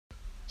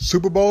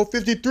Super Bowl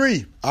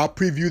 53. I'll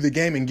preview the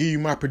game and give you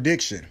my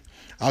prediction.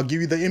 I'll give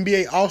you the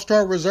NBA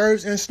All-Star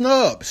reserves and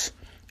snubs.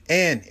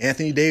 And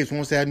Anthony Davis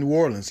wants to have New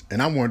Orleans.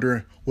 And I'm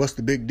wondering, what's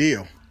the big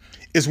deal?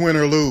 It's win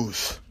or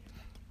lose.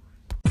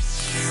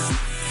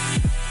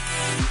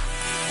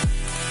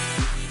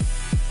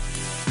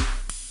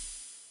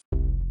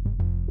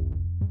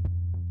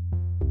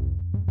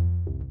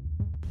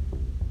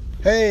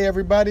 Hey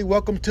everybody,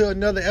 welcome to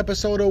another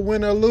episode of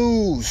Win or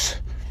Lose.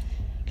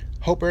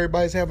 Hope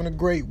everybody's having a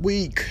great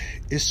week.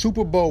 It's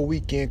Super Bowl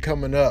weekend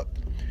coming up,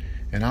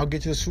 and I'll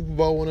get to the Super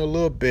Bowl in a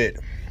little bit.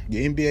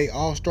 The NBA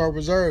All-Star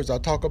reserves, I'll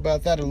talk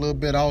about that a little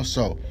bit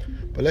also.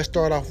 But let's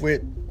start off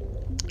with,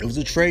 it was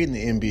a trade in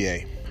the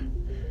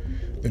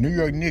NBA. The New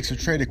York Knicks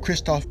have traded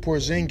Kristaps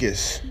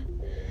Porzingis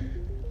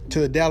to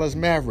the Dallas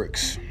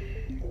Mavericks.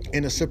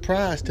 And a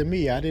surprise to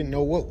me, I didn't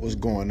know what was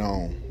going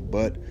on,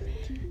 but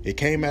it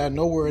came out of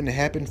nowhere and it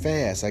happened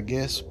fast. I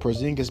guess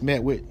Porzingis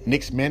met with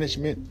Knicks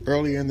management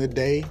earlier in the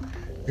day,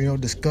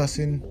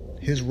 discussing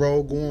his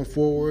role going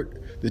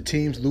forward, the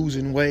team's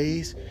losing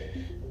ways.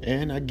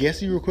 And I guess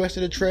he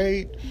requested a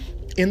trade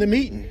in the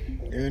meeting.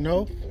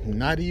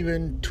 Not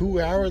even 2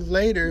 hours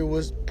later,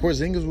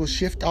 Porzingis was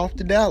shipped off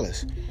to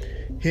Dallas.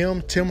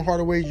 Him, Tim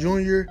Hardaway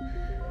Jr.,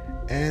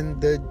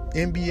 and the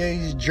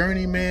NBA's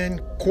journeyman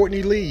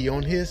Courtney Lee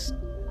on his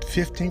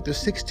 15th or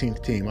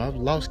 16th team. I've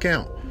lost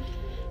count.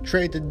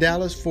 Trade to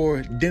Dallas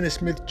for Dennis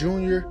Smith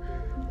Jr.,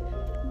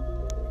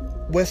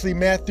 Wesley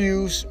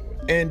Matthews,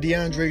 and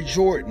DeAndre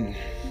Jordan.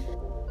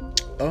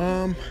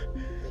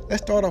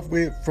 Let's start off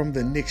with from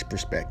the Knicks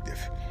perspective.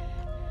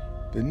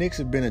 The Knicks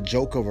have been a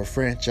joke of a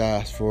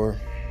franchise for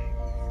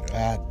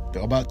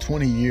about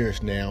 20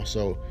 years now,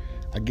 so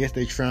I guess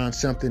they're trying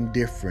something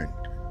different.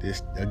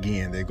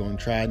 They're going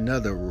to try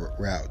another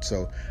route.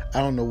 So I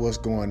don't know what's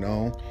going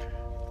on,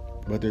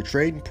 but they're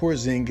trading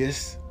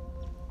Porzingis,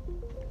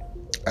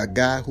 a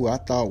guy who I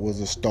thought was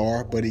a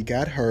star, but he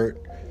got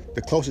hurt.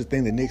 The closest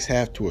thing the Knicks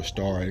have to a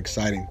star, an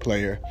exciting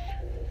player.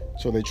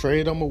 So they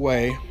traded him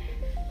away.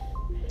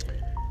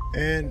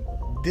 And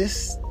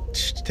this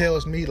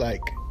tells me,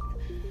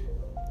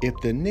 if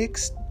the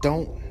Knicks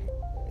don't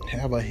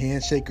have a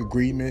handshake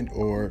agreement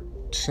or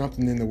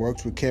something in the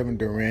works with Kevin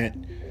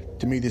Durant,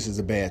 to me this is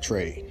a bad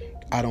trade.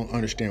 I don't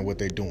understand what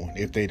they're doing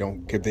if they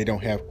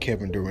don't have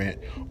Kevin Durant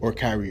or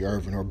Kyrie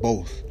Irving or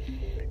both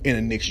in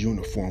a Knicks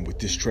uniform with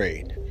this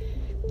trade.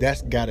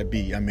 That's got to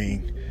be,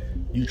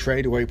 you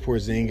trade away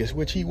Porzingis,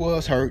 which he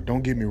was hurt,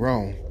 don't get me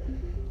wrong,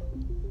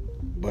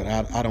 but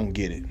I don't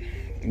get it.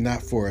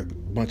 Not for a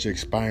bunch of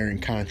expiring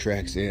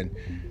contracts and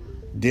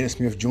Dennis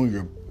Smith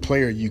Jr.,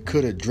 player you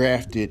could have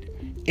drafted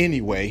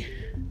anyway,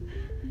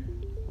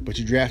 but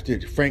you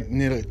drafted Frank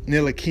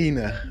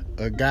Ntilikina,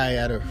 a guy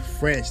out of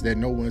France that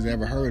no one's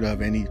ever heard of,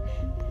 and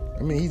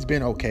he's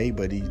been okay,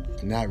 but he's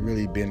not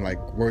really been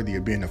worthy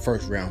of being a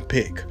first round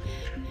pick.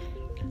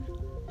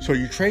 So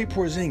you trade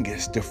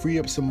Porzingis to free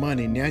up some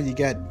money. Now you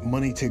got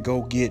money to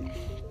go get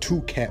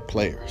two cap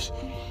players.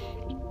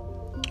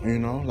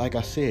 Like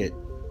I said,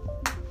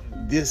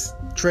 this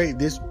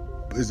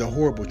is a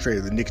horrible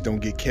trade. The Knicks don't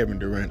get Kevin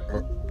Durant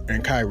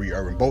and Kyrie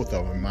Irving, both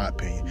of them, in my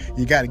opinion.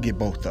 You got to get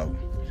both of them.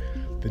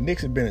 The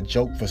Knicks have been a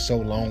joke for so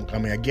long.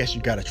 I guess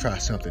you got to try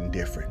something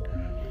different.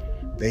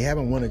 They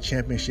haven't won a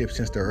championship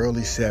since the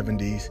early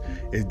 70s.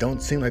 It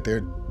don't seem like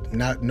they're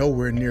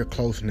nowhere near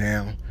close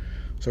now.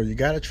 So you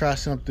got to try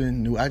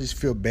something new. I just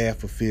feel bad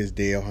for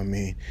Fizdale.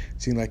 It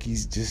seems like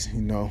he's just,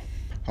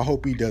 I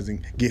hope he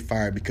doesn't get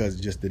fired because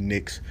of just the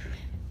Knicks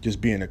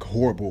just being a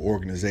horrible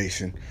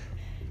organization.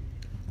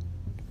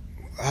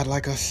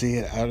 Like I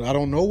said, I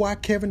don't know why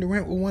Kevin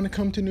Durant would want to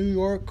come to New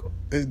York.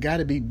 It's got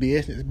to be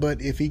business. But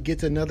if he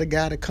gets another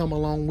guy to come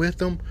along with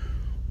him,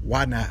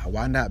 why not?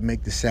 Why not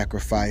make the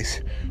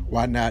sacrifice?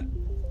 Why not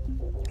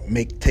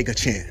take a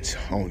chance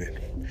on it?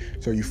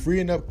 So you're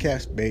freeing up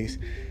cap space.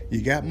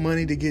 You got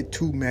money to get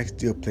two max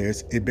deal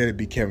players. It better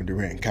be Kevin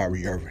Durant and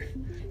Kyrie Irving.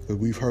 Because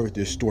we've heard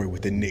this story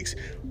with the Knicks.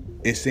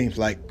 It seems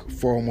like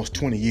for almost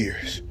 20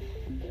 years.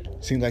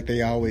 Seems like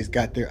they always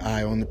got their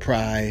eye on the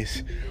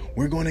prize.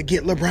 We're going to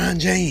get LeBron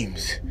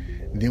James.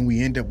 And then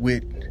they end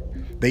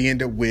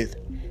up with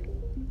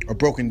a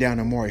broken down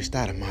Amar'e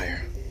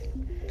Stoudemire.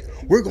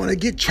 We're going to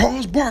get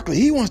Charles Barkley.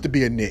 He wants to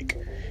be a Knick.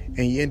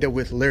 And you end up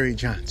with Larry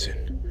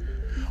Johnson.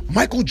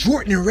 Michael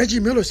Jordan and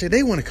Reggie Miller say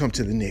they want to come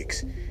to the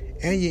Knicks.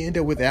 And you end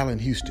up with Allen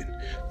Houston.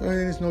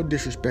 There's no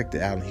disrespect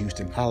to Allen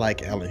Houston. I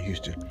like Allen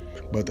Houston.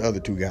 But the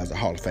other two guys are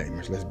Hall of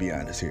Famers. Let's be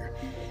honest here.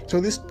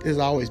 So this has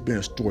always been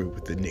a story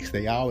with the Knicks.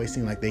 They always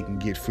seem like they can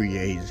get free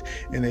agents.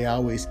 And they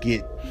always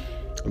get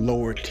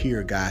lower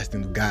tier guys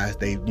than the guys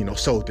they,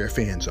 sold their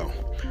fans on.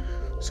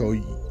 So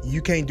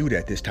you can't do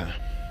that this time.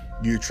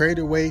 You trade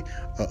away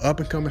an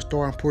up-and-coming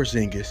star in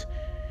Porzingis.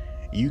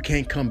 You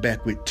can't come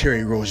back with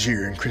Terry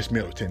Rozier and Chris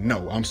Middleton.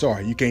 No, I'm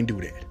sorry. You can't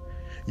do that.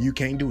 You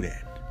can't do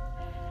that.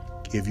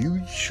 If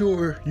you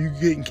sure you're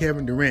getting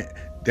Kevin Durant,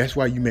 that's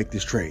why you make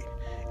this trade.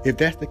 If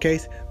that's the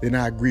case, then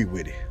I agree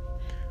with it.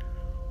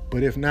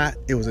 But if not,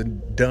 it was a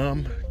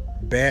dumb,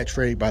 bad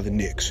trade by the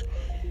Knicks.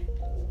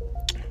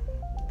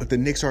 But the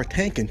Knicks are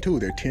tanking too.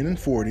 They're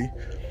 10-40.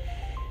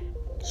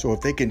 So if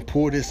they can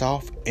pull this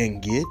off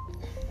and get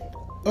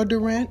a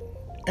Durant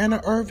and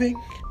a Irving,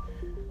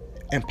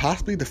 and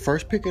possibly the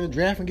first pick of the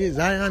draft and get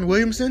Zion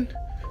Williamson,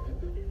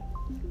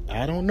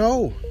 I don't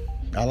know.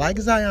 I like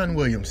Zion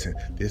Williamson.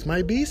 This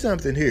might be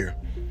something here.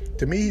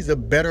 To me, he's a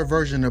better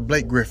version of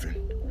Blake Griffin.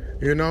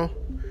 You know?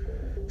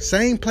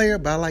 Same player,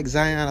 but I like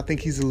Zion. I think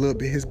his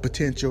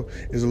potential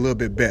is a little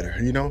bit better.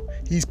 You know?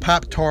 He's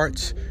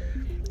Pop-Tarts,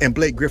 and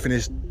Blake Griffin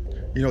is,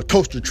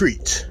 toaster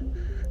treats.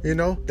 You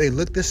know? They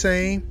look the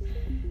same,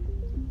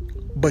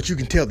 but you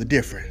can tell the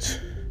difference.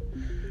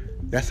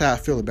 That's how I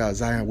feel about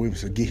Zion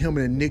Williamson. Get him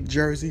in a Knicks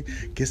jersey,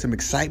 get some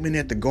excitement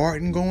at the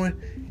Garden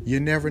going. You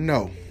never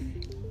know.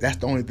 That's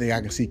the only thing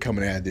I can see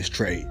coming out of this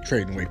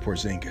trading away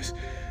Porzingis.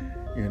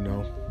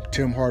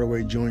 Tim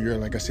Hardaway Jr.,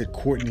 like I said,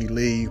 Courtney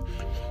Lee.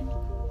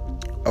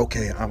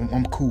 Okay,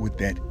 I'm cool with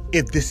that.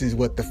 If this is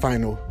what the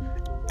final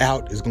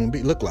out is going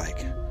to look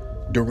like.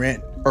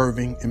 Durant,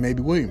 Irving, and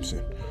maybe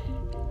Williamson.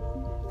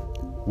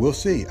 We'll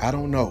see. I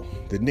don't know.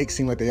 The Knicks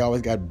seem like they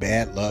always got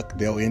bad luck.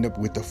 They'll end up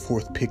with the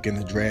 4th pick in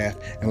the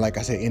draft. And like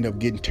I said, end up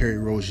getting Terry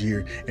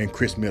Rozier and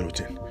Chris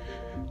Middleton.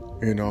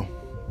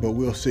 But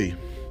we'll see.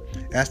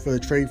 As for the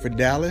trade for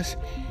Dallas,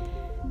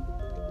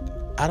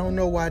 I don't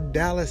know why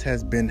Dallas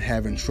has been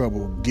having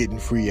trouble getting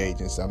free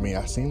agents. I mean,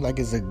 I seem like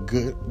it's a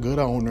good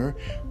owner,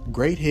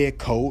 great head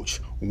coach,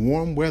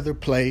 warm weather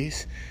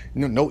place,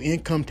 no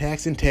income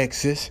tax in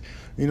Texas.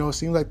 It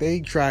seems like they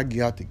try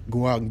to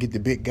go out and get the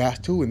big guys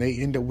too, and they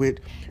end up with,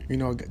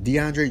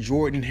 DeAndre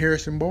Jordan,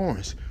 Harrison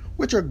Barnes,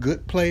 which are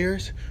good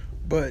players,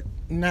 but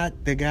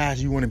not the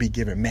guys you want to be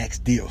giving max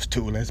deals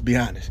to, let's be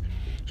honest.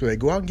 So they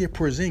go out and get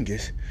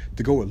Porzingis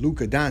to go with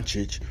Luka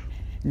Doncic,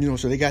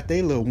 so they got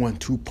their little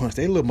 1-2 punch,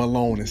 they little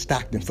Malone and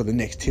Stockton for the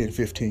next 10,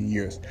 15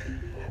 years.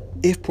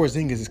 If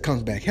Porzingis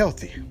comes back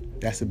healthy,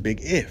 that's a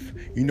big if.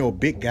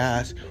 Big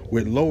guys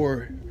with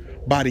lower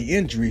body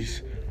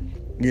injuries,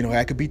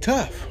 that could be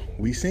tough.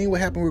 We seen what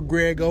happened with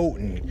Greg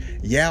Oden,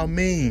 Yao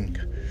Ming,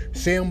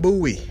 Sam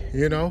Bowie,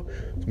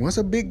 Once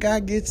a big guy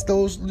gets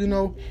those,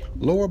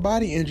 lower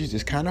body injuries,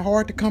 it's kind of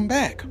hard to come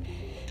back.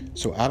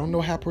 So I don't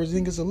know how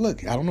Porzingis will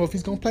look. I don't know if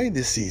he's going to play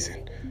this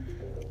season.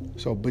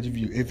 So, but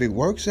if it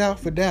works out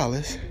for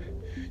Dallas,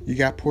 you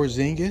got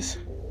Porzingis,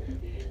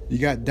 you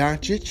got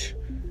Doncic,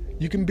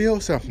 you can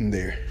build something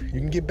there. You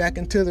can get back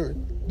into the,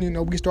 we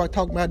can start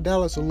talking about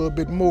Dallas a little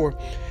bit more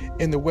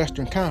in the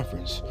Western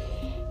Conference.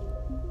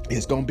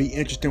 It's going to be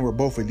interesting where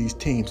both of these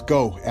teams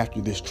go after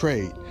this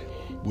trade.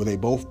 Will they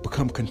both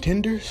become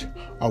contenders,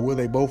 or will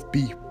they both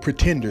be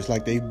pretenders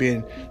like they've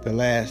been the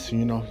last,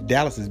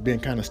 Dallas has been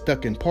kind of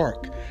stuck in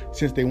park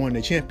since they won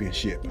the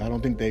championship. I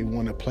don't think they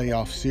won a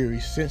playoff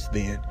series since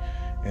then,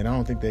 and I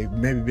don't think they've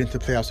maybe been to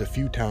playoffs a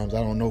few times.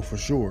 I don't know for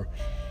sure.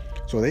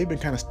 So they've been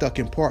kind of stuck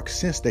in park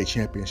since their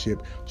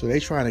championship. So they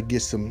trying to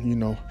get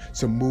some,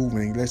 some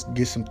movement. Let's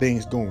get some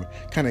things going.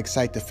 Kind of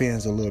excite the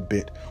fans a little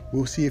bit.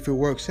 We'll see if it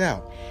works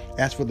out.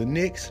 As for the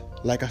Knicks,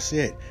 like I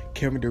said,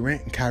 Kevin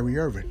Durant and Kyrie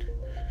Irving.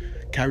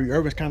 Kyrie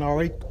Irving's kind of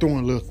already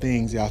throwing little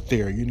things out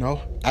there,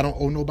 I don't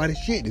owe nobody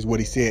shit is what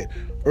he said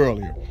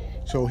earlier.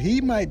 So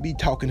he might be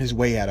talking his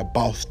way out of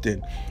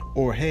Boston,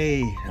 or,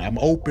 hey, I'm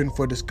open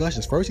for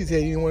discussions. First he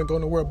said he didn't want to go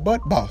nowhere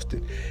but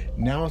Boston.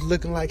 Now it's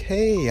looking like,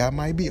 hey, I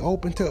might be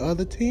open to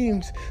other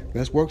teams.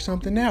 Let's work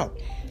something out.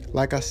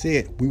 Like I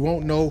said, we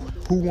won't know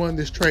who won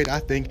this trade, I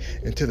think,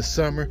 until the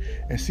summer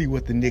and see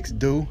what the Knicks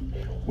do.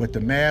 What the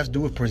Mavs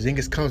do if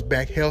Porzingis comes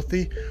back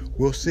healthy,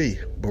 we'll see.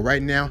 But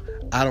right now,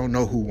 I don't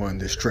know who won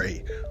this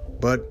trade.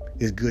 But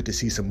it's good to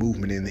see some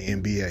movement in the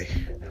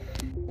NBA.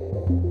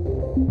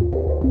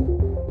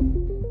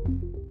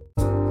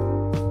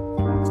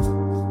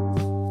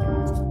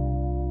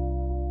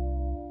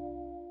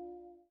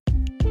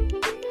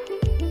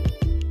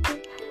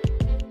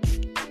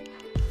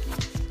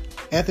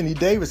 Anthony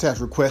Davis has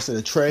requested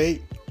a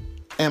trade,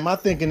 and my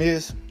thinking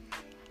is,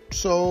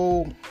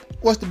 so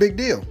what's the big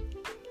deal?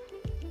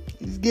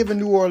 He's given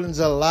New Orleans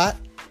a lot.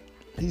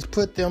 He's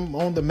put them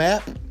on the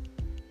map.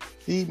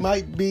 He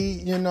might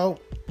be,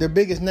 their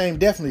biggest name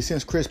definitely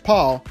since Chris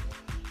Paul.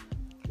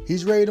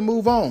 He's ready to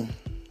move on,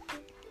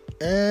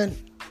 and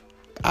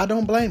I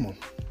don't blame him.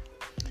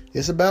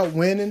 It's about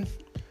winning.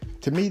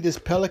 To me, this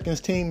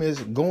Pelicans team is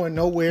going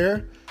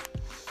nowhere.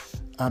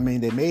 I mean,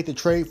 they made the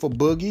trade for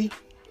Boogie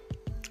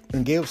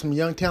and gave some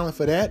young talent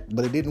for that,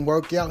 but it didn't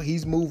work out.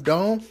 He's moved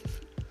on.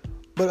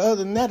 But other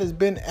than that, it's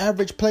been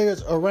average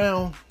players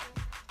around,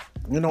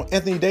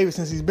 Anthony Davis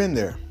since he's been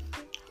there.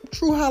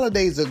 Drew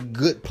Holiday's a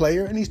good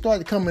player, and he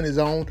started coming his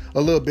own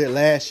a little bit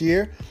last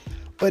year.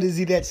 But is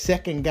he that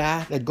second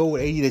guy that go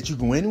with 80 that you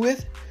can win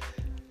with?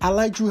 I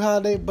like Drew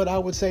Holiday, but I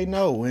would say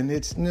no. And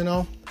it's,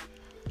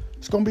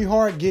 it's going to be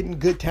hard getting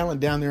good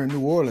talent down there in New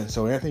Orleans.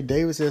 So Anthony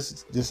Davis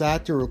has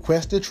decided to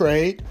request a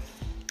trade.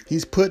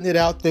 He's putting it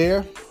out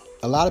there.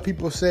 A lot of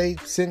people say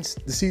since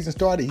the season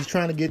started, he's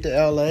trying to get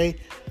to LA.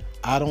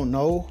 I don't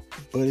know,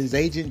 but his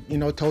agent,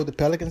 told the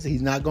Pelicans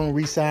he's not going to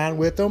re-sign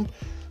with them.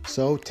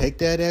 So take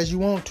that as you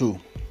want to.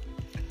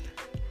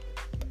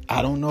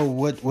 I don't know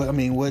what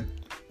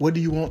what do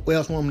you want? What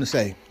else want him to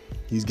say?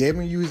 He's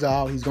giving you his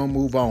all. He's gonna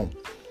move on.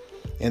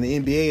 And the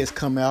NBA has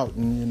come out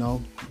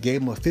and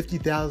gave him a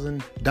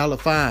 $50,000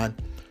 fine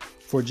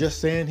for just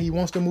saying he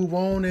wants to move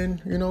on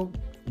and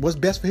what's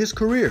best for his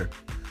career.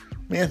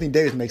 Anthony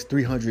Davis makes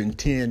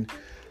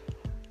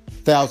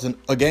 $310,000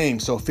 a game,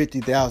 so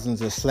 $50,000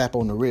 is a slap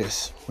on the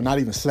wrist. Well, not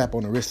even slap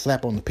on the wrist,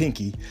 slap on the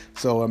pinky.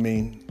 So I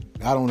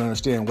don't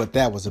understand what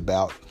that was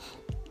about.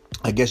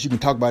 I guess you can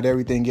talk about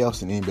everything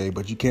else in the NBA,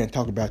 but you can't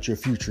talk about your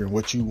future and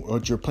what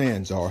your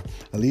plans are.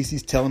 At least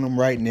he's telling them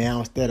right now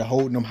instead of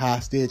holding them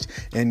hostage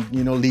and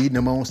leading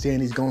them on,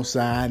 saying he's gonna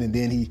sign and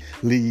then he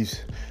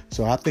leaves.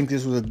 So I think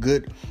this was a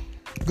good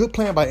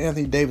plan by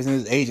Anthony Davis and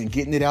his agent,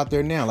 getting it out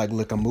there now. Like,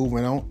 look, I'm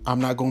moving on.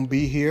 I'm not gonna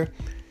be here.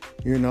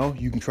 You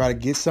can try to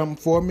get something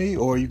for me,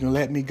 or you can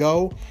let me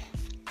go.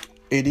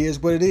 It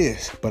is what it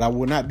is. But I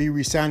will not be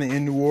re-signing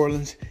in New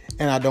Orleans,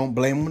 and I don't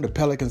blame them. The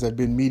Pelicans have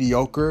been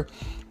mediocre.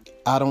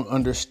 I don't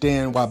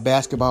understand why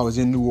basketball is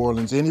in New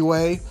Orleans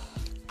anyway.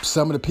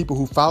 Some of the people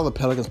who follow the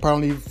Pelicans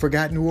probably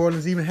forgot New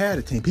Orleans even had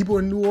a team. People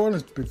in New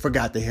Orleans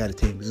forgot they had a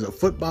team. This is a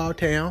football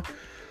town.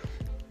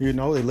 They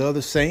love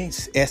the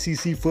Saints,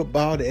 SEC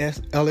football, the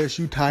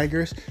LSU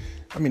Tigers.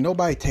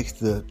 Nobody takes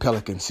the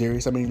Pelicans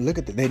serious. Look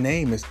at their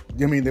name is.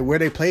 Where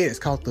they play it's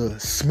called the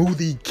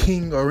Smoothie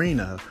King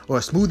Arena or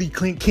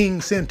Smoothie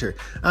King Center.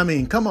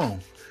 Come on,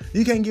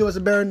 you can't give us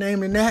a better name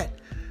than that.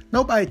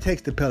 Nobody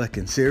takes the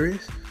Pelicans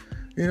serious.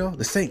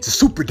 The Saints, the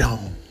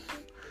Superdome.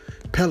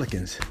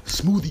 Pelicans,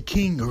 Smoothie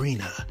King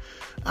Arena.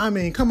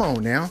 Come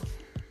on now.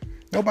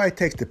 Nobody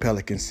takes the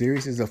Pelicans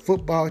serious. It's a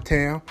football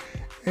town.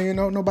 And,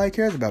 nobody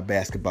cares about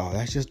basketball.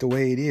 That's just the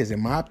way it is,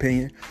 in my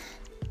opinion.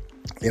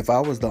 If I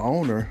was the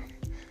owner,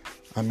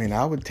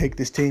 I would take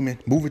this team and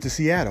move it to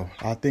Seattle.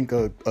 I think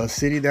a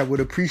city that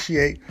would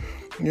appreciate,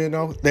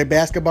 their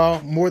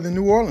basketball more than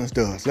New Orleans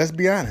does. Let's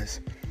be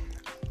honest.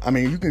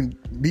 You can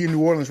be in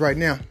New Orleans right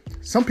now.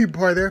 Some people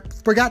probably there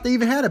forgot they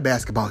even had a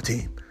basketball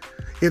team.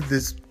 If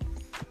this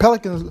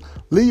Pelicans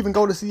leave and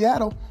go to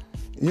Seattle,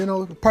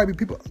 probably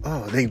people,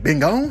 they've been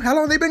gone? How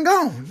long they been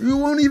gone? You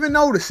won't even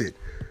notice it.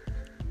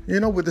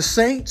 With the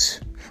Saints,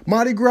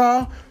 Mardi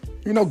Gras,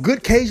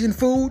 good Cajun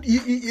food,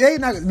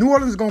 New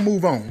Orleans is going to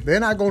move on. They're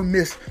not going to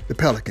miss the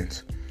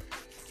Pelicans.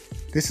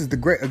 This is a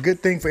good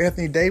thing for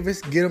Anthony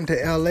Davis. Get him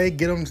to L.A.,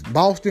 get him to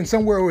Boston,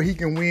 somewhere where he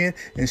can win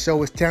and show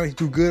his talent. He's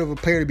too good of a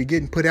player to be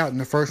getting put out in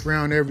the first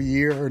round every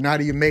year or not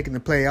even making the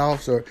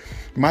playoffs or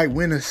might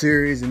win a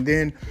series and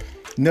then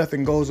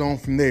nothing goes on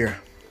from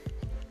there.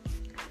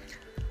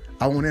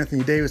 I want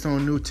Anthony Davis on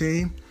a new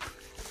team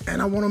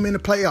and I want him in the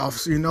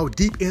playoffs,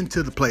 deep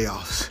into the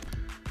playoffs.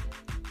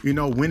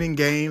 Winning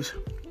games,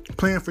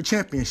 playing for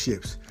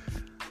championships,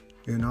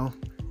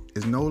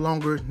 It's no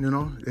longer,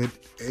 it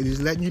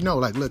is letting you know,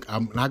 like, look,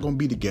 I'm not going to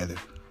be together.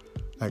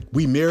 Like,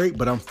 we married,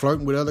 but I'm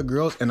flirting with other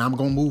girls, and I'm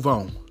going to move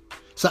on.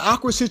 It's an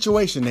awkward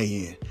situation they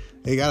in.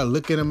 They got to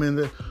look at him in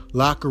the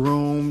locker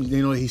room.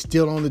 He's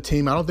still on the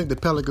team. I don't think the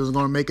Pelicans are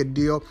going to make a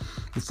deal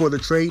before the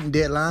trading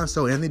deadline,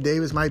 so Anthony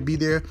Davis might be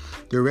there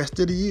the rest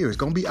of the year. It's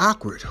going to be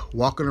awkward,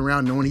 walking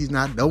around knowing he's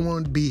don't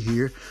want to be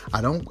here.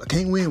 I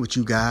can't win with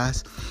you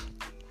guys.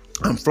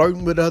 I'm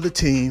flirting with other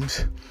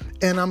teams.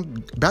 And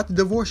I'm about to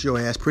divorce your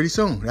ass pretty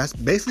soon. That's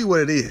basically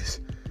what it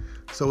is.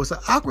 So it's an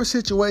awkward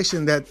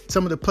situation that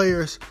some of the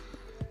players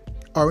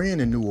are in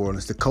New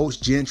Orleans. The coach,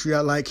 Gentry,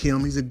 I like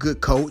him. He's a good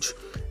coach.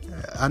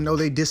 I know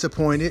they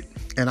disappointed,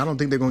 and I don't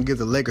think they're going to give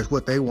the Lakers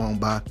what they want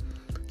by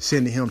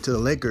sending him to the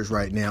Lakers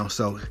right now.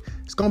 So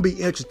it's going to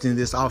be interesting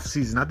this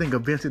offseason. I think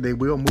eventually they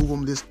will move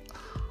him this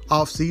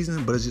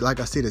offseason, but like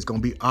I said, it's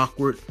going to be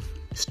awkward.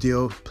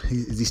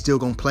 Is he still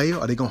going to play?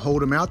 Are they going to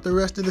hold him out the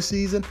rest of the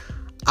season?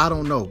 I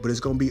don't know, but it's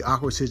going to be an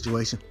awkward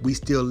situation. We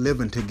still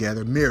living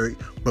together, married,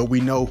 but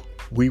we know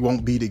we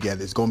won't be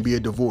together. It's going to be a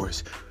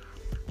divorce.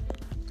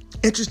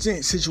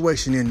 Interesting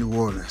situation in New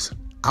Orleans.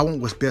 I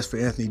want what's best for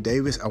Anthony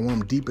Davis. I want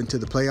him deep into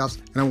the playoffs,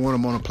 and I want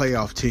him on a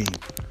playoff team.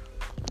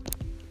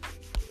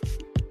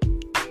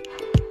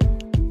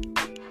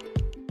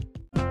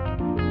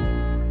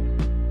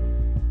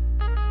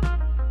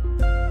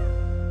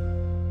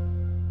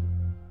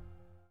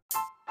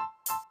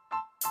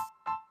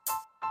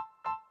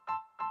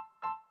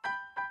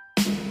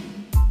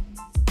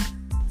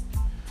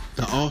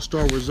 The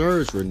All-Star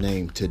reserves were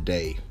named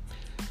today.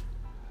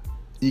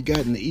 You got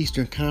in the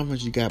Eastern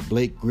Conference, you got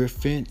Blake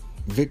Griffin,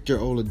 Victor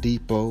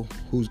Oladipo,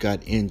 who's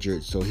got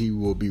injured, so he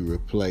will be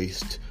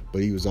replaced,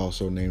 but he was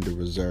also named a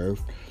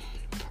reserve.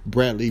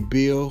 Bradley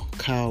Beal,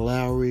 Kyle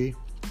Lowry,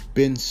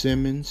 Ben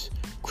Simmons,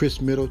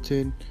 Chris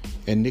Middleton,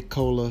 and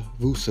Nikola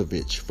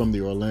Vucevic from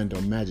the Orlando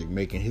Magic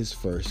making his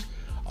first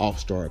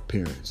All-Star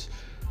appearance.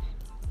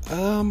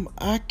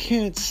 I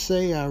can't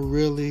say I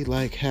really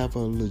have a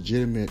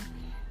legitimate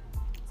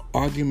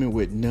argument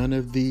with none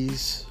of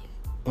these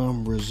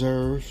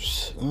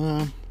reserves.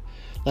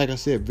 Like I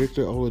said,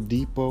 Victor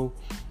Oladipo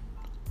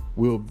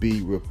will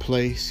be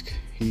replaced.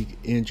 He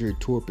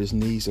tore up his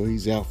knee, so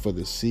he's out for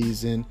the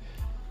season.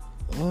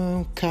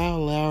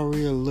 Kyle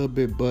Lowry a little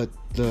bit, but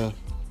the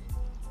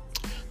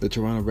the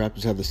Toronto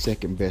Raptors have the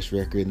second best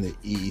record in the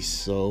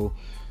East. So,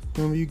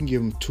 you can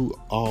give them 2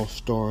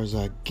 All-Stars,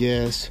 I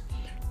guess.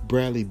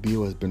 Bradley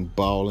Beal has been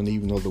balling,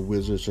 even though the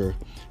Wizards are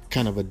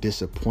kind of a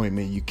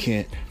disappointment. You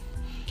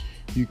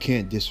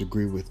can't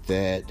disagree with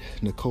that.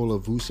 Nikola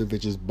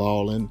Vucevic is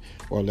balling.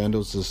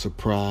 Orlando's a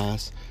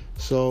surprise.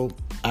 So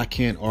I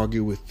can't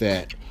argue with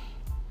that.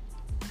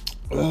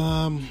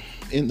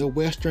 In the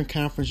Western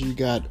Conference, you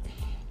got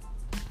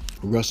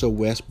Russell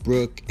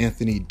Westbrook,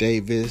 Anthony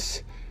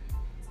Davis,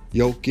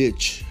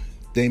 Jokic,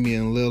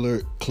 Damian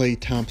Lillard, Klay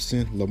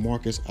Thompson,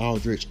 LaMarcus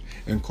Aldridge,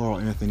 and Karl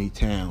Anthony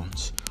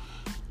Towns.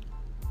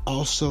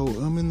 Also,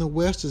 in the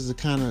West is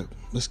kind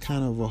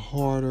of a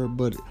harder,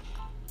 but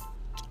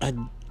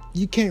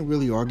you can't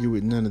really argue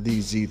with none of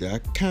these either. I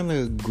kind of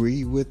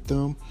agree with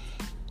them.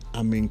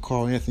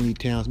 Karl Anthony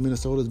Towns,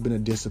 Minnesota's been a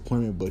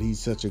disappointment, but he's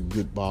such a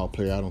good ball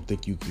player. I don't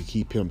think you could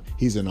keep him.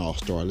 He's an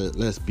all-star.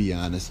 Let's be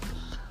honest.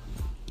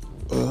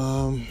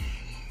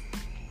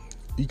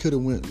 You could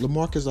have went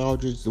LaMarcus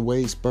Aldridge. The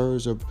way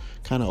Spurs are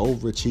kind of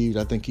overachieved,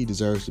 I think he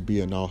deserves to be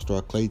an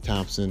all-star. Klay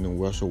Thompson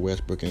and Russell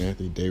Westbrook and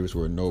Anthony Davis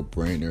were a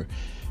no-brainer,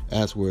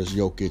 as was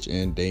Jokic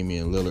and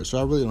Damian Lillard. So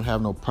I really don't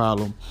have no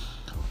problem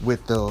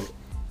with the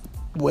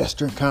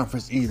Western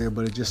Conference either,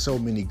 but it's just so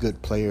many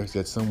good players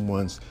that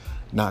someone's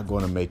not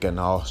going to make an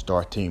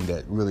all-star team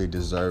that really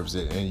deserves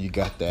it. And you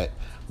got that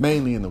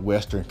mainly in the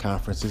Western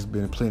Conference. There's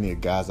been plenty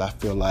of guys I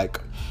feel like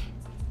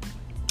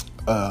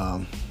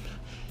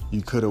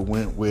you could have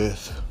went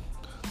with,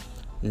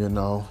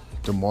 DeMar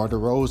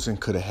DeRozan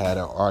could have had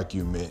an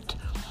argument.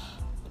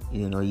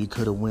 You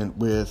could have went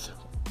with,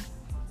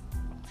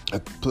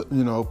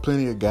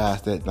 plenty of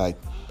guys that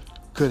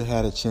could have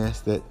had a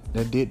chance that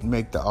didn't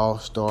make the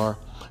all-star.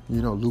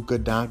 Luka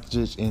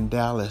Doncic in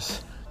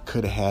Dallas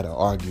could have had an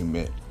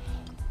argument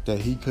that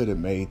he could have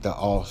made the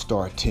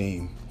all-star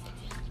team.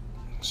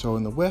 So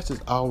in the West,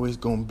 it's always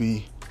going to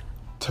be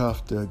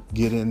tough to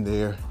get in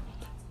there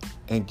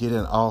and get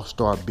an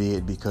all-star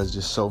bid because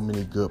there's so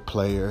many good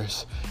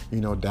players.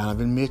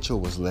 Donovan Mitchell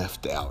was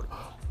left out.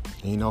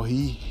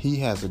 He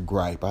has a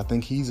gripe. I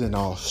think he's an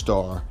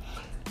all-star.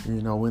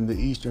 In the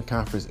Eastern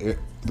Conference,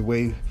 the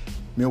way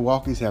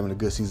Milwaukee's having a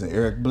good season,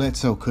 Eric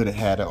Bledsoe could have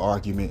had an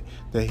argument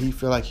that he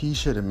feel like he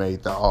should have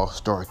made the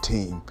all-star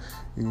team.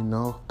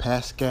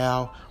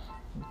 Pascal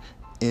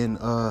and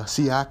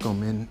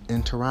Siakam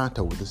in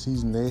Toronto with the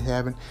season they're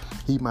having,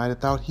 he might have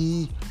thought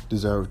he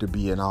deserved to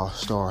be an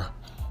all-star.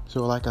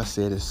 So like I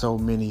said, there's so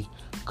many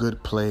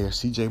good players.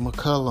 CJ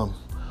McCollum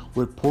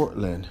with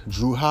Portland,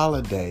 Drew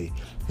Holiday,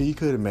 he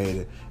could have made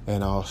it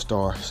an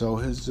all-star. So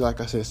it's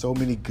like I said, so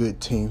many good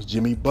teams.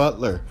 Jimmy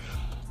Butler,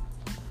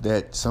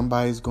 that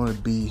somebody's going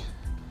to be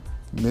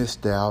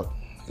missed out.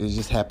 It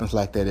just happens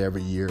like that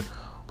every year.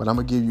 But I'm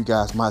going to give you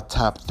guys my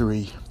top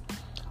 3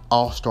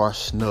 all-star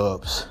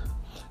snubs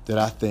that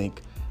I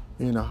think,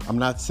 I'm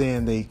not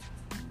saying they,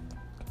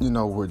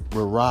 were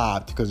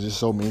robbed because there's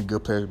so many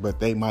good players, but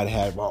they might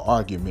have an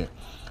argument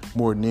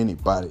more than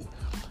anybody.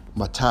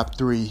 My top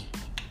 3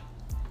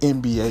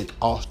 NBA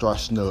all-star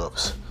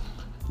snubs.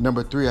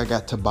 Number 3, I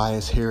got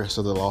Tobias Harris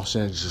of the Los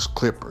Angeles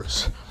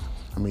Clippers.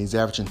 He's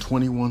averaging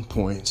 21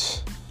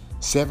 points,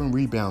 7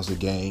 rebounds a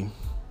game.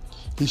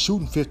 He's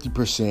shooting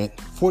 50%,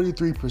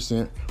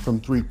 43% from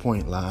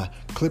three-point line.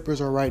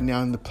 Clippers are right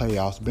now in the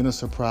playoffs. Been a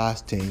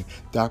surprise team.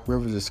 Doc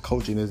Rivers is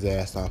coaching his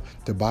ass off.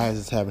 Tobias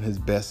is having his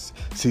best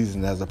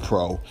season as a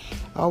pro.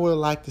 I would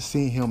like to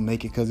see him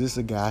make it because this is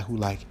a guy who,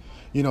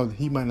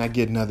 he might not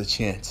get another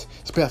chance,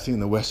 especially in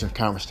the Western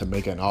Conference, to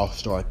make an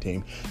all-star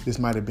team. This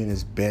might have been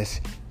his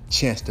best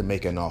chance to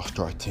make an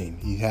all-star team.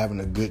 He's having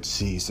a good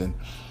season.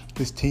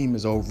 His team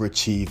is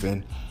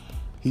overachieving.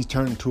 He's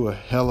turned into a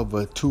hell of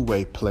a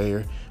two-way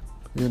player.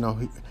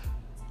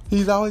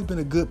 He's always been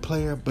a good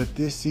player, but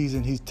this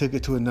season he's took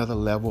it to another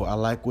level. I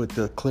like what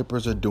the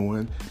Clippers are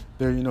doing.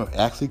 They're,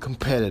 actually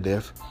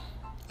competitive,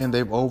 and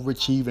they've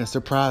overachieved and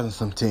surprising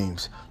some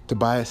teams.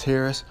 Tobias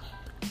Harris,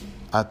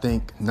 I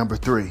think number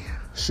 3,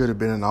 should have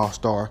been an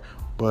all-star,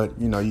 but,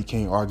 you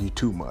can't argue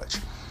too much.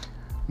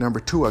 Number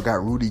 2, I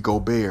got Rudy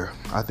Gobert.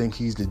 I think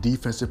he's the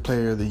defensive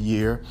player of the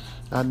year.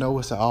 I know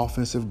it's an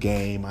offensive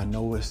game. I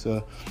know it's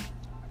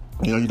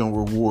you don't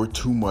reward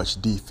too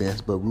much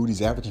defense, but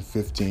Rudy's averaging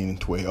 15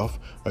 and 12,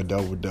 a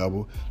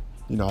double-double.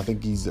 I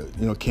think he's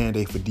a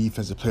candidate for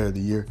defensive player of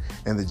the year,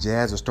 and the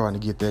Jazz are starting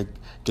to get their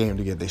game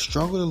together. They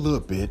struggled a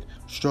little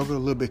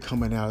bit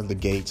coming out of the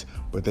gates,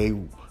 but they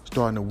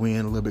starting to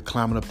win a little bit,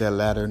 climbing up that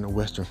ladder in the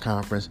Western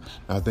Conference.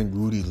 I think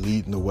Rudy's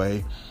leading the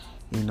way.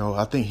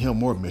 I think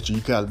him or Mitchell,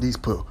 you got to at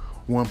least put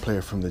one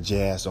player from the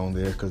Jazz on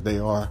there because they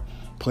are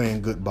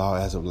playing good ball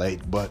as of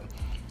late, but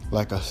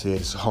like I said,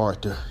 it's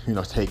hard to,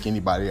 take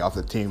anybody off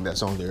the team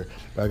that's on there.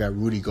 But I got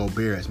Rudy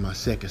Gobert as my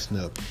second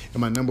snub. And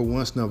my number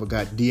 1 snub, I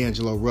got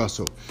D'Angelo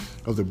Russell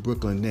of the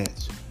Brooklyn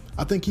Nets.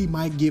 I think he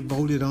might get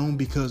voted on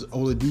because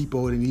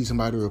Oladipo, they need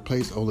somebody to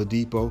replace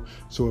Oladipo,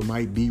 so it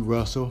might be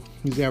Russell.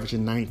 He's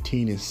averaging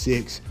 19 and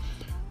 6,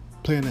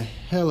 playing a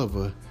hell of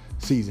a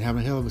season,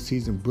 having a hell of a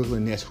season.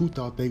 Brooklyn Nets, who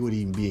thought they would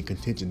even be in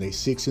contention? They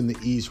 6th in the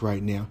East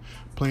right now,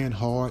 playing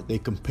hard. They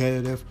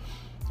competitive,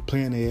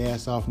 playing their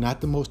ass off.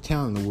 Not the most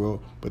talent in the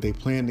world, but they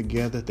playing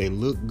together. They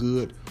look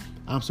good.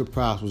 I'm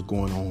surprised what's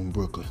going on in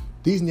Brooklyn.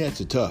 These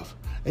Nets are tough.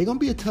 They're going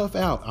to be a tough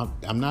out.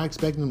 I'm not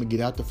expecting them to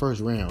get out the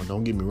first round.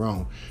 Don't get me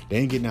wrong. They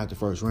ain't getting out the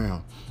first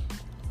round.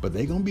 But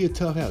they're going to be a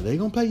tough out. They're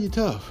going to play you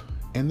tough.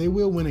 And they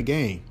will win a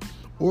game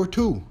or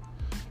two.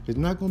 It's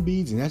not going to be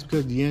easy. And that's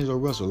because D'Angelo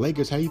Russell.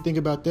 Lakers, how you think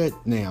about that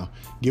now?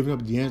 Giving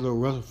up D'Angelo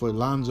Russell for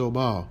Lonzo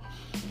Ball.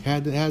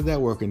 How's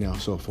that working out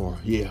so far?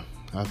 Yeah,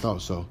 I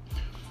thought so.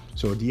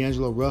 So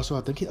D'Angelo Russell,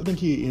 I think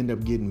he'll end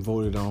up getting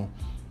voted on,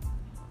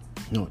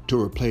 to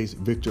replace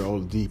Victor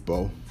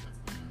Oladipo.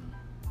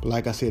 But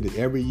like I said,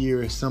 every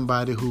year is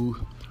somebody who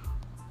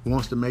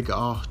wants to make an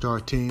all-star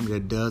team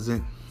that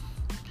doesn't.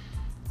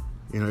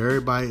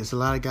 Everybody, it's a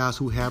lot of guys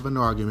who have an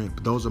argument,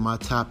 but those are my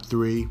top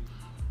 3.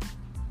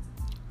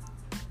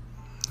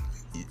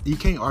 You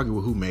can't argue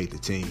with who made the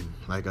team.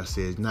 Like I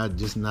said, not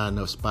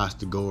enough spots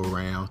to go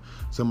around.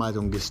 Somebody's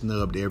going to get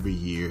snubbed every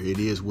year. It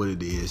is what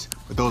it is.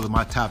 But those are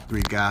my top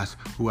 3 guys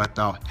who I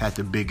thought had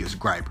the biggest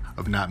gripe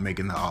of not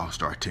making the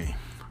all-star team.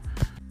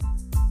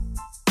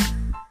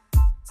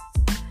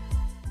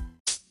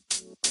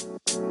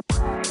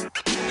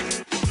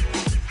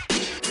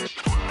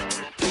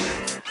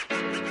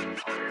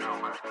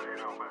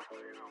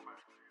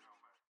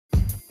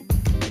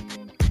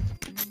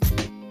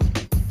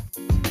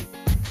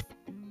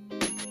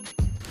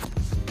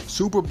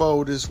 Super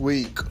Bowl this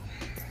week.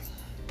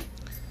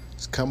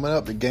 It's coming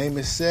up. The game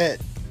is set.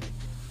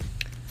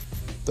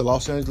 The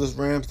Los Angeles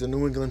Rams, the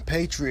New England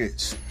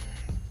Patriots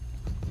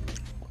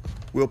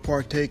will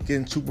partake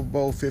in Super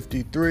Bowl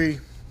 53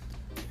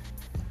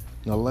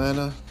 in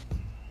Atlanta.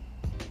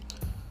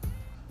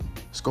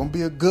 It's going to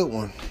be a good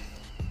one.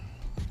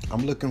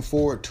 I'm looking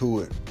forward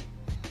to it.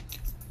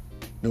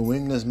 New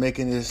England's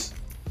making its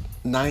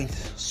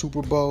 9th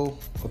Super Bowl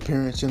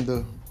appearance in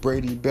the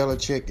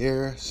Brady-Belichick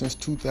era since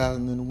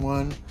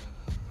 2001.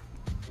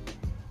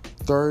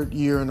 3rd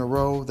year in a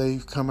row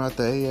they've come out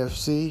the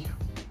AFC.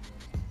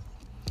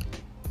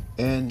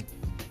 And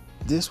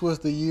this was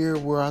the year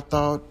where I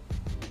thought,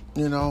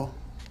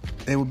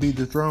 they would be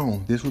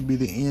dethroned. This would be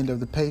the end of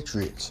the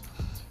Patriots.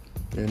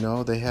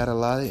 They had a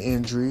lot of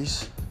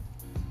injuries.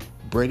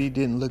 Brady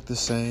didn't look the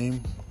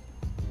same.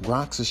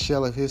 Gronk's a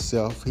shell of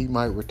himself. He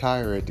might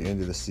retire at the end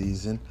of the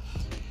season.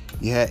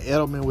 You had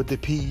Edelman with the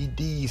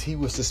PEDs. He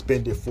was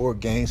suspended 4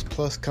 games,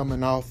 plus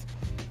coming off,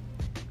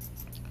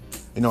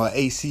 an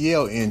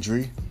ACL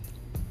injury.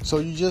 So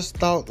you just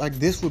thought,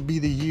 this would be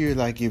the year.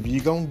 If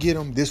you're going to get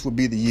them, this would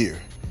be the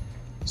year.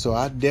 So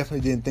I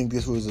definitely didn't think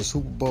this was a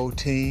Super Bowl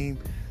team.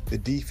 The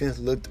defense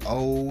looked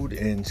old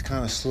and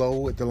kind of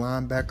slow at the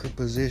linebacker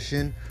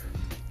position.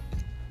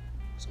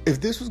 If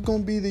this was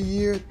going to be the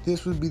year,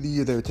 this would be the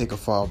year they would take a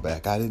fall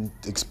back. I didn't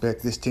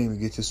expect this team to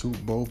get to the Super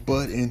Bowl,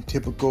 but in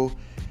typical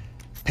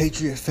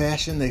Patriot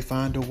fashion, they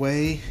find a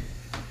way,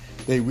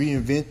 they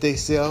reinvent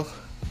themselves,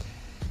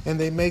 and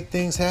they make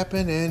things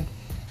happen, and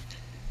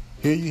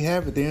here you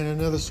have it. They're in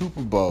another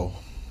Super Bowl.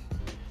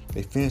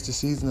 They finished the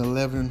season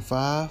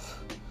 11-5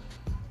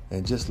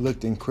 and just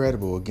looked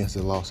incredible against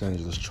the Los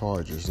Angeles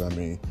Chargers.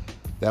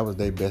 That was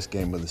their best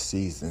game of the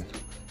season.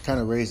 Kind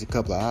of raised a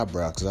couple of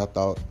eyebrows because I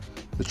thought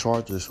the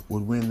Chargers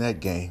would win that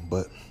game,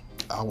 but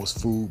I was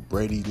fooled.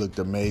 Brady looked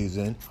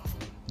amazing.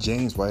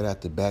 James White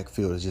out the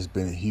backfield has just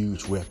been a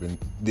huge weapon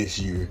this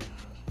year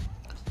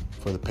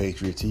for the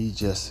Patriots.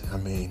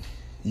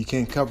 You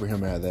can't cover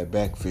him out of that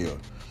backfield.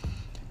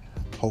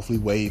 Hopefully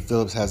Wade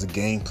Phillips has a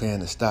game plan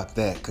to stop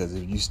that, because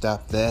if you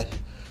stop that,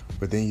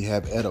 but then you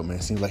have Edelman.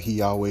 It seems like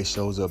he always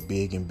shows up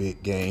big in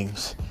big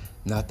games.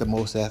 Not the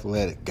most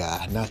athletic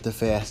guy, not the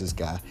fastest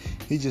guy.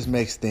 He just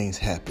makes things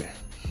happen.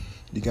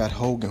 You got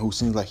Hogan, who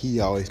seems like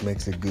he always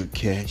makes a good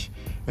catch.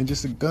 And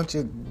just a bunch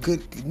of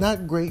good,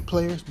 not great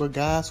players, but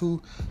guys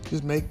who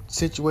just make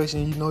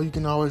situations. You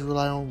can always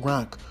rely on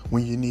Gronk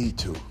when you need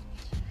to.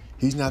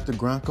 He's not the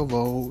Gronk of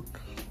old,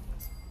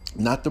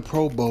 not the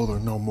Pro Bowler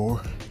no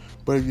more.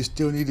 But if you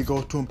still need to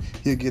go to him,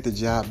 he'll get the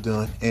job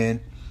done. And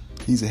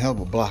he's a hell of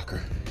a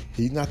blocker.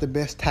 He's not the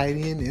best tight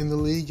end in the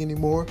league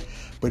anymore,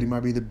 but he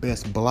might be the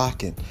best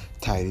blocking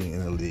tight end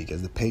in the league,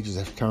 as the Patriots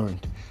have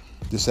turned.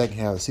 The second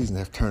half of the season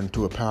have turned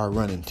into a power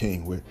running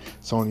team with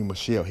Sony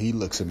Michel. He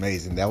looks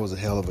amazing. That was a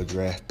hell of a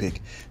draft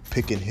pick,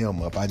 picking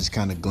him up. I just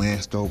kind of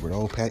glanced over it.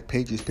 Old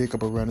Patriots pick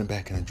up a running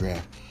back in the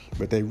draft.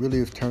 But they really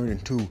have turned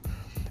into,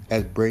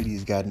 as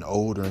Brady's gotten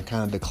older and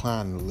kind of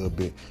declining a little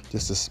bit,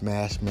 just a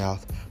smash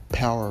mouth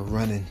power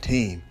running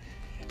team.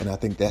 And I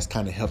think that's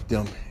kind of helped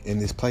them in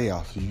this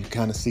playoffs. You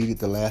kind of see it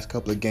the last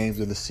couple of games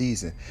of the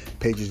season.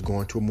 Patriots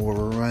going to a more of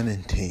a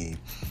running team.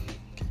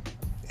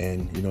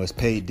 And, it's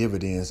paid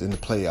dividends in the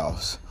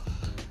playoffs.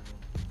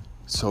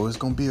 So it's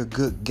going to be a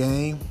good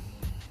game.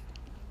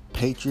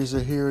 Patriots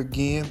are here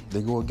again.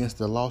 They go against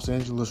the Los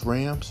Angeles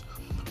Rams,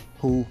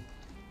 who,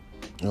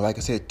 like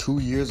I said, 2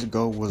 years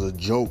ago was a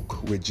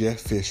joke with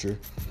Jeff Fisher.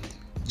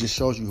 Just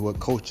shows you what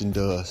coaching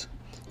does.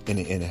 in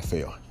the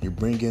NFL. You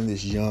bring in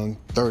this young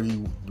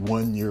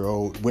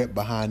 31-year-old, wet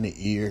behind the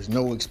ears,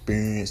 no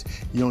experience.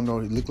 You don't know,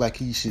 it look like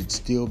he should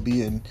still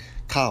be in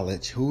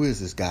college. Who is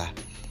this guy?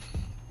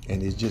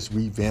 And it just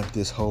revamped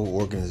this whole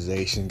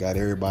organization, got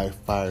everybody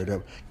fired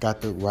up,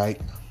 got the right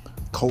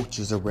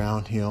coaches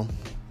around him,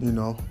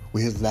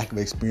 with his lack of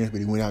experience, but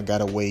he went out and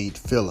got a Wade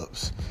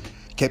Phillips.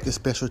 Kept the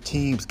special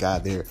teams guy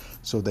there.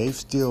 So they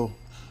still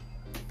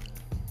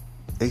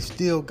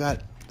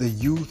got the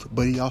youth,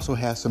 but he also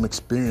has some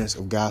experience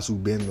of guys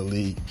who've been in the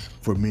league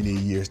for many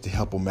years to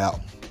help him out.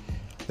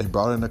 They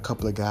brought in a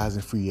couple of guys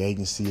in free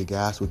agency,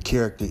 guys with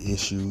character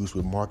issues,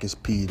 with Marcus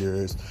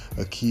Peters,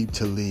 Aqib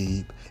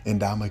Talib,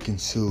 and Ndamukong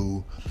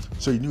Suh.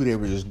 So you knew they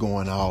were just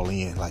going all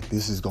in, like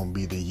this is going to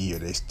be the year.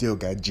 They still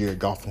got Jared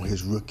Goff on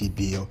his rookie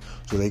deal,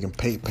 so they can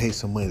pay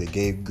some money. They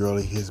gave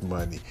Gurley his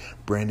money.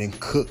 Brandon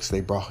Cooks, they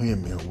brought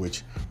him in,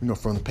 which,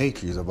 from the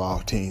Patriots of all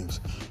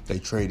teams, they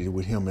traded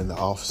with him in the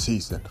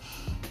offseason.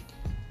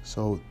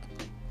 So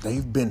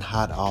they've been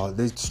hot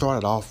they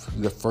started off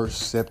the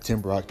first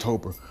September,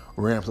 October.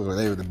 Rams looked like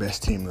they were the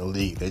best team in the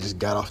league. They just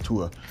got off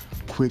to a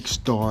quick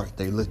start.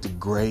 They looked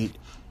great.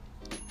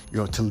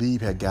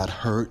 Talib had got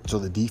hurt, so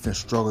the defense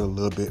struggled a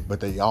little bit, but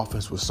the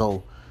offense was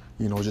so,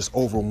 just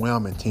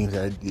overwhelming teams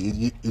that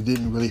it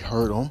didn't really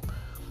hurt them.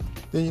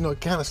 Then,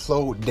 it kind of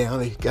slowed down.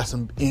 They got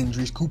some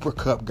injuries. Cooper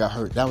Kupp got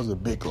hurt. That was a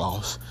big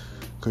loss.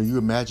 Because you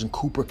imagine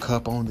Cooper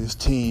Kupp on this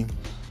team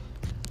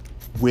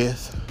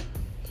with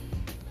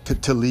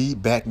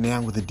Talib back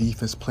now with the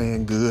defense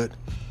playing good.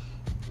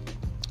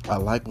 I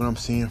like what I'm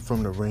seeing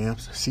from the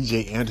Rams.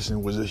 C.J.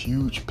 Anderson was a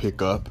huge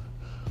pickup.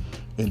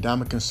 And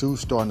Ndamukong Suh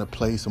starting to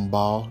play some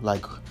ball.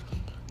 Like,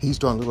 he's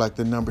starting to look like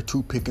the number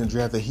 2 pick in the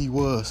draft that he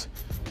was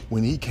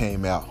when he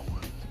came out.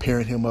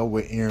 Pairing him up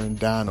with Aaron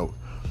Donald.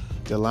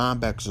 The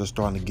linebackers are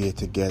starting to get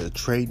together.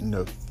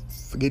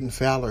 Getting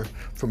Fowler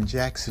from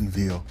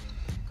Jacksonville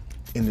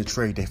in the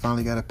trade. They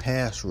finally got a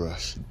pass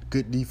rush.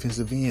 Good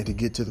defensive end to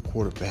get to the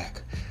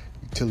quarterback.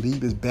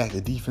 Talib is back.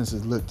 The defense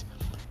has looked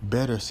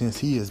better since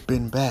he has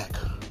been back.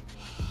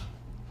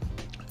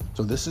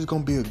 So this is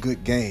going to be a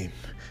good game.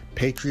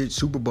 Patriots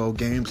Super Bowl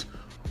games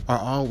are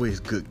always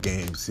good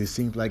games. It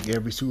seems like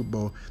every Super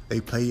Bowl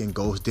they play and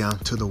goes down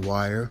to the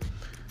wire.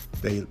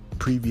 The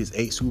previous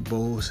 8 Super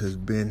Bowls has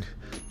been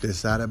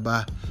decided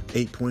by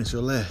 8 points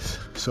or less.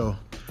 So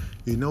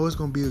it's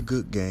going to be a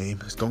good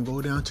game. It's going to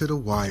go down to the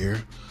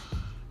wire.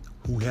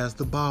 Who has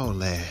the ball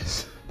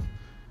last?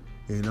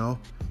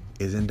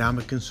 Is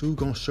Ndamukong Suh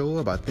going to show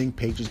up? I think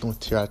Patriots going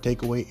to try to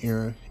take away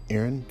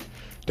Aaron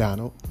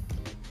Donald.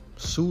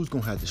 Suh's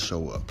going to have to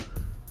show up.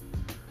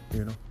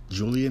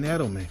 Julian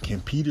Edelman.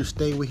 Can Peter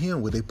stay with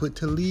him? Will they put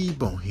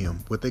Talib on him?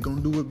 What they going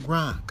to do with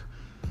Gronk?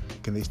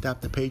 Can they stop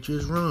the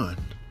Patriots' run?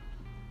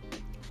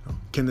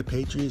 Can the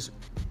Patriots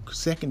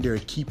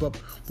secondary keep up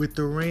with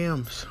the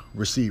Rams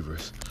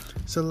receivers?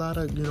 It's a lot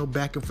of,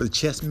 back and forth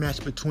chess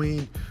match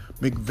between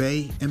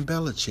McVay and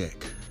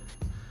Belichick.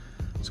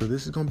 So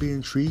this is going to be an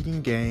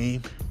intriguing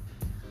game.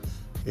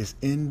 It's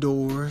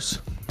indoors.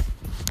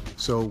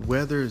 So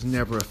weather is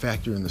never a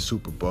factor in the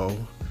Super Bowl.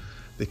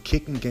 The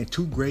kicking game,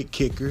 2 great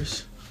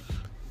kickers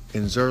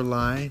in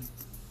Zuerlein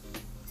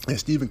and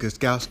Stephen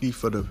Gostkowski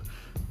for the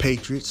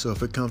Patriots. So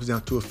if it comes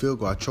down to a field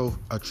goal,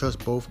 I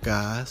trust both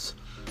guys.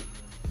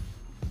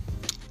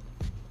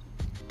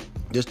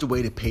 Just the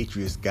way the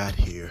Patriots got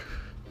here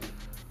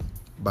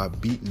by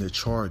beating the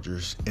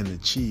Chargers and the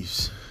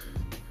Chiefs.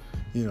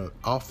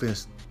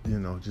 Offense,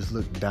 just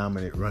looked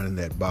dominant running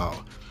that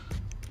ball.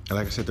 And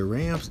like I said, the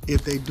Rams,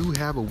 if they do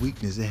have a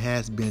weakness, it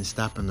has been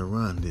stopping the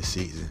run this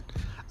season.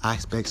 I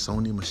expect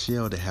Sony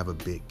Michel to have a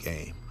big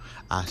game.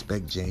 I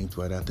expect James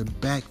White out the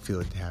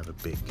backfield to have a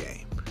big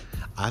game.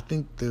 I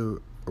think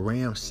the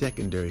Rams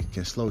secondary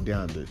can slow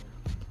down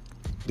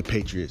the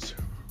Patriots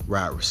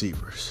wide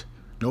receivers.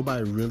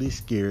 Nobody really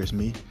scares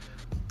me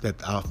that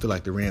I feel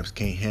like the Rams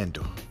can't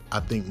handle. I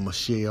think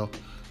Michel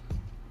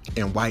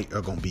and White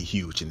are going to be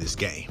huge in this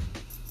game.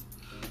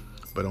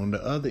 But on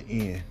the other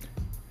end,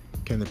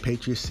 can the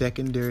Patriots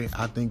secondary,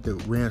 I think the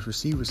Rams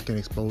receivers can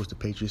expose the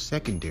Patriots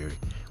secondary.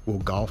 Will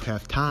Goff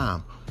have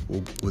time?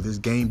 Will this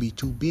game be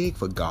too big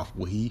for Goff?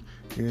 Will he,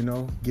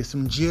 get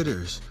some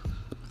jitters?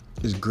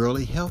 Is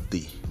Gurley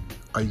healthy?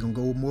 Are you going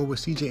to go more with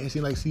CJ? It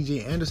seems like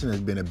CJ Anderson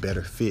has been a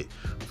better fit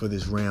for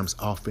this Rams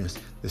offense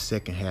the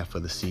second half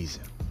of the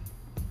season.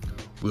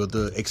 Will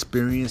the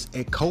experience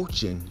at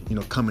coaching,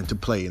 come into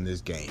play in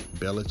this game?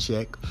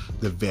 Belichick,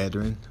 the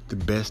veteran, the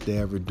best to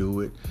ever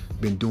do it,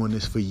 been doing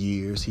this for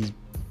years. He's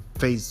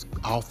faced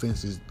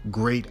offenses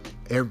great.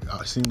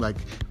 Seemed like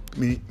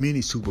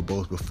many Super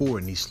Bowls before,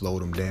 and he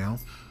slowed them down.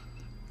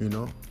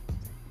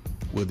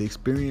 Will the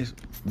experience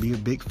be a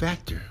big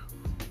factor?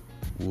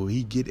 Will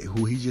he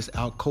just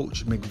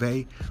outcoach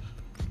McVay?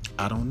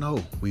 I don't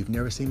know. We've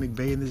never seen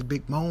McVay in this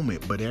big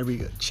moment, but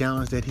every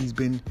challenge that he's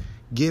been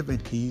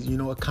given, he's,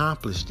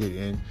 accomplished it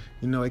and,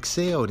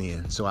 excelled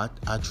in. So I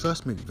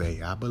trust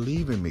McVay. I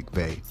believe in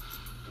McVay.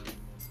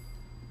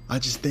 I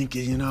just think,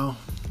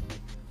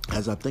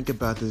 as I think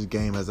about this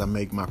game, as I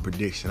make my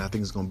prediction, I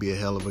think it's going to be a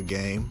hell of a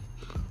game.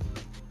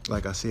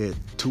 Like I said,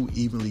 two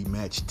evenly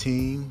matched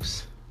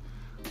teams.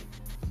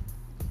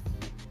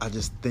 I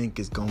just think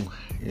it's going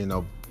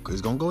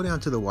to go down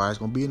to the wire. It's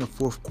going to be in the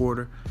fourth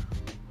quarter.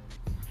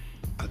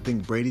 I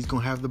think Brady's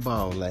going to have the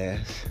ball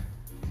last.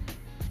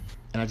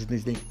 And I just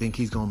think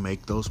he's going to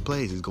make those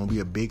plays. It's going to be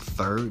a big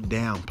third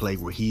down play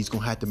where he's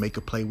going to have to make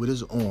a play with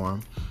his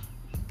arm,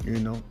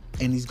 and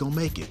he's going to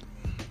make it.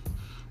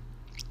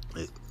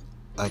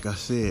 Like I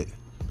said,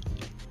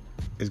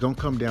 it's going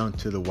to come down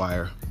to the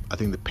wire. I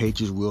think the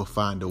Patriots will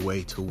find a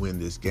way to win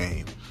this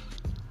game.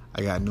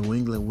 I got New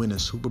England winning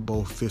Super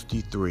Bowl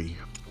 53,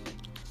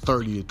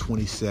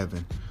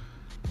 30-27.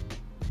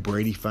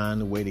 Brady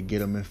find a way to get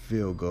them in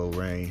field goal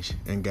range,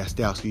 and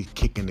Gostkowski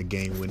kicking the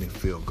game-winning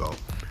field goal.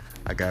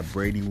 I got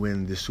Brady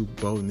winning the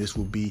Super Bowl, and this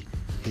will be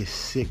his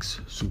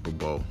 6th Super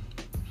Bowl.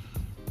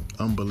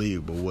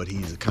 Unbelievable what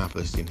he's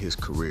accomplished in his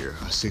career.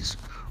 A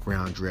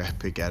 6th-round draft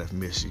pick out of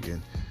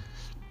Michigan.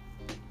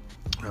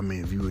 I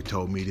mean, if you had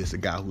told me this, a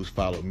guy who's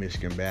followed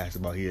Michigan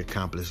basketball, he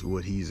accomplished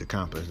what he's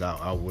accomplished,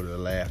 I would have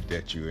laughed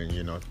at you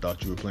and,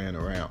 thought you were playing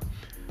around.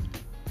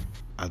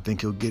 I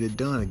think he'll get it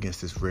done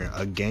against this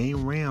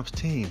game Rams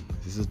team.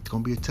 This is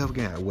going to be a tough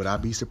game. Would I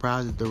be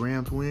surprised if the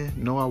Rams win?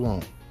 No, I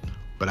won't.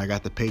 But I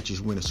got the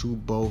Patriots win a Super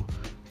Bowl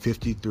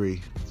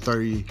 53,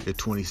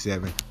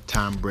 30-27.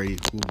 Tom Brady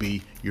will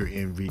be your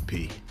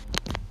MVP.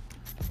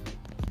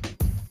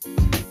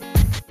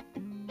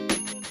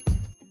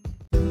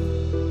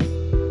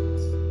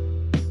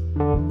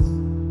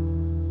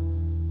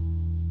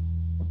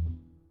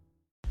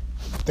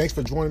 Thanks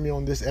for joining me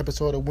on this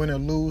episode of Win or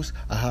Lose.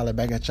 I'll holler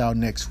back at y'all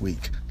next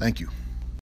week. Thank you.